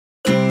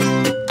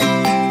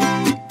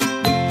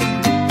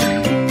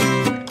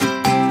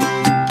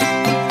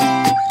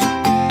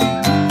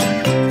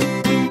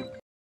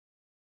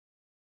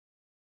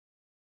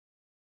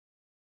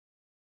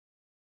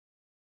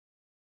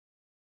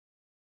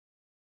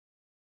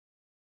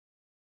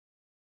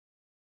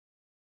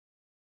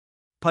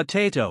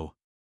Potato.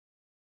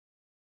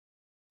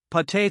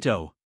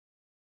 Potato.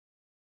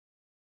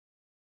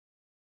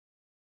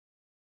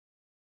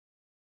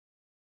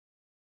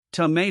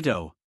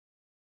 Tomato.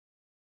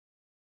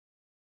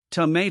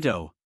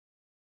 Tomato.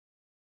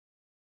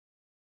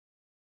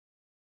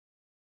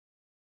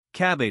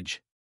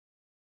 Cabbage.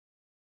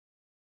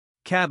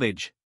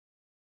 Cabbage.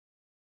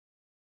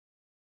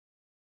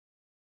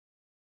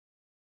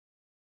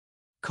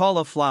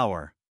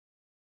 Cauliflower.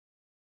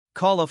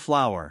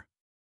 Cauliflower.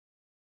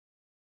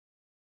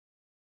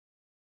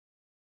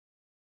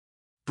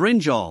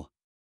 Brinjal.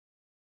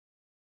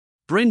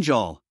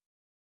 Brinjal.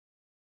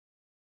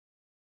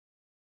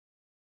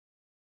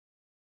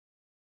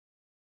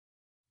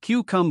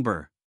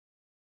 Cucumber.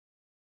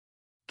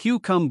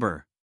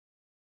 Cucumber.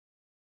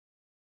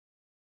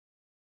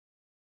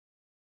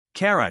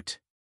 Carrot.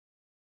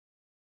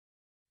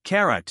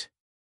 Carrot.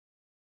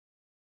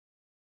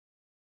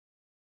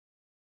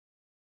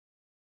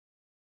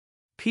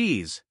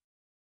 Peas.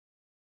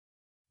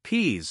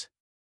 Peas.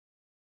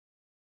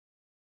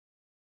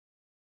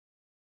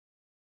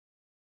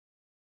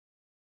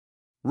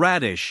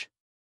 Radish.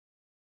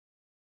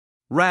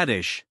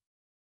 Radish.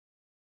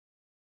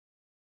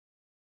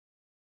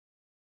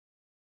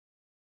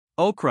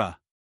 Okra.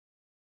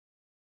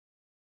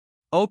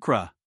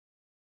 Okra.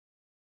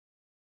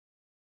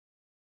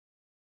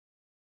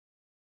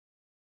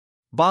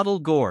 Bottle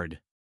gourd.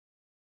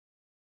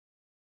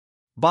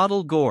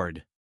 Bottle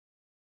gourd.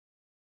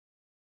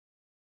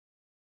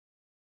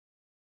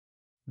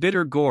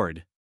 Bitter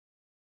gourd.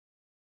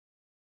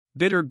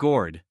 Bitter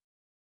gourd.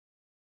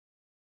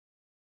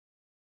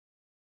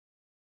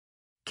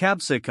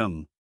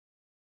 Capsicum.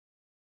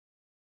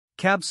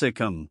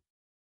 Capsicum.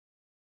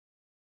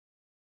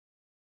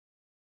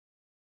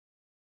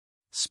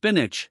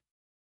 Spinach.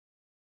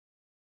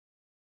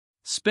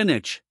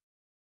 Spinach.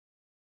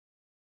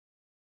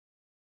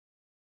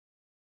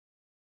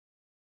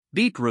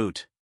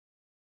 Beetroot.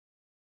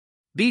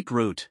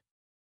 Beetroot.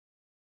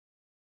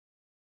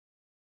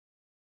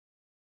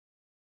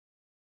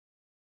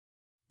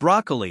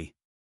 Broccoli.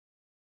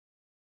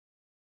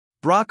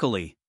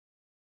 Broccoli.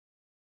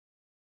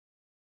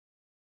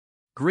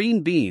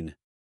 Green bean.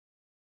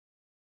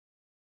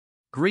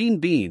 Green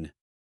bean.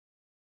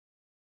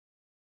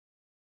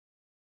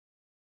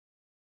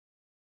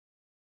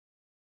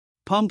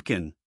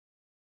 Pumpkin.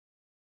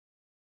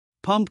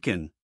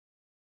 Pumpkin.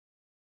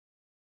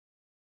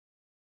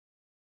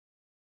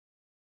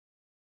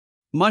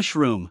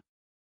 Mushroom.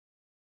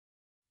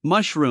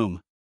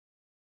 Mushroom.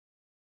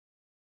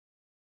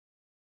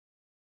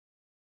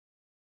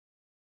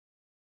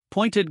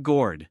 Pointed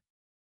gourd.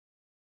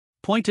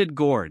 Pointed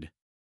gourd.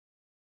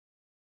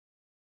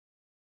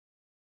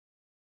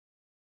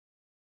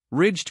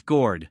 Ridged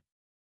gourd.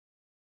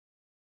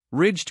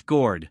 Ridged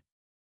gourd.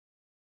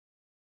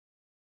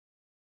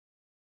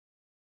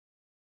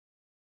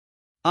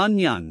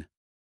 Onion.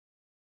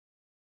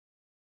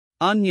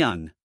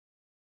 Onion.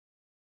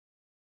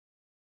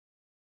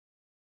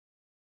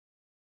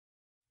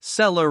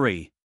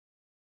 Celery.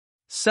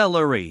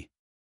 Celery.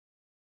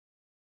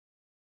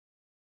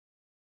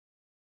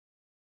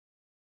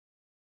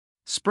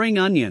 Spring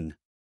onion.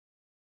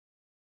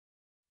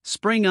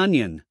 Spring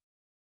onion.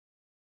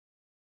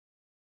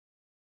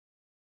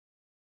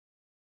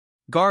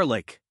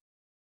 Garlic.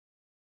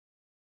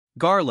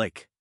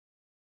 Garlic.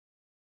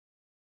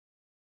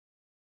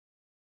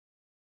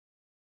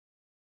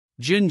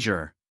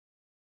 Ginger.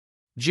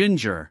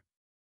 Ginger.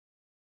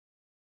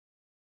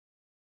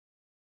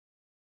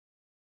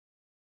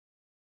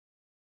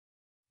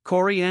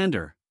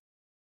 Coriander.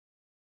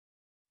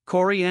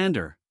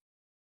 Coriander.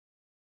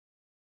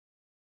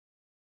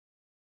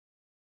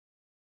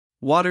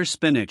 Water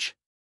spinach.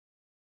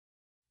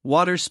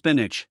 Water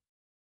spinach.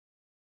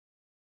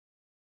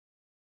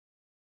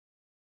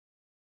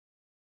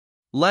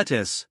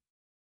 Lettuce.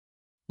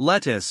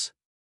 Lettuce.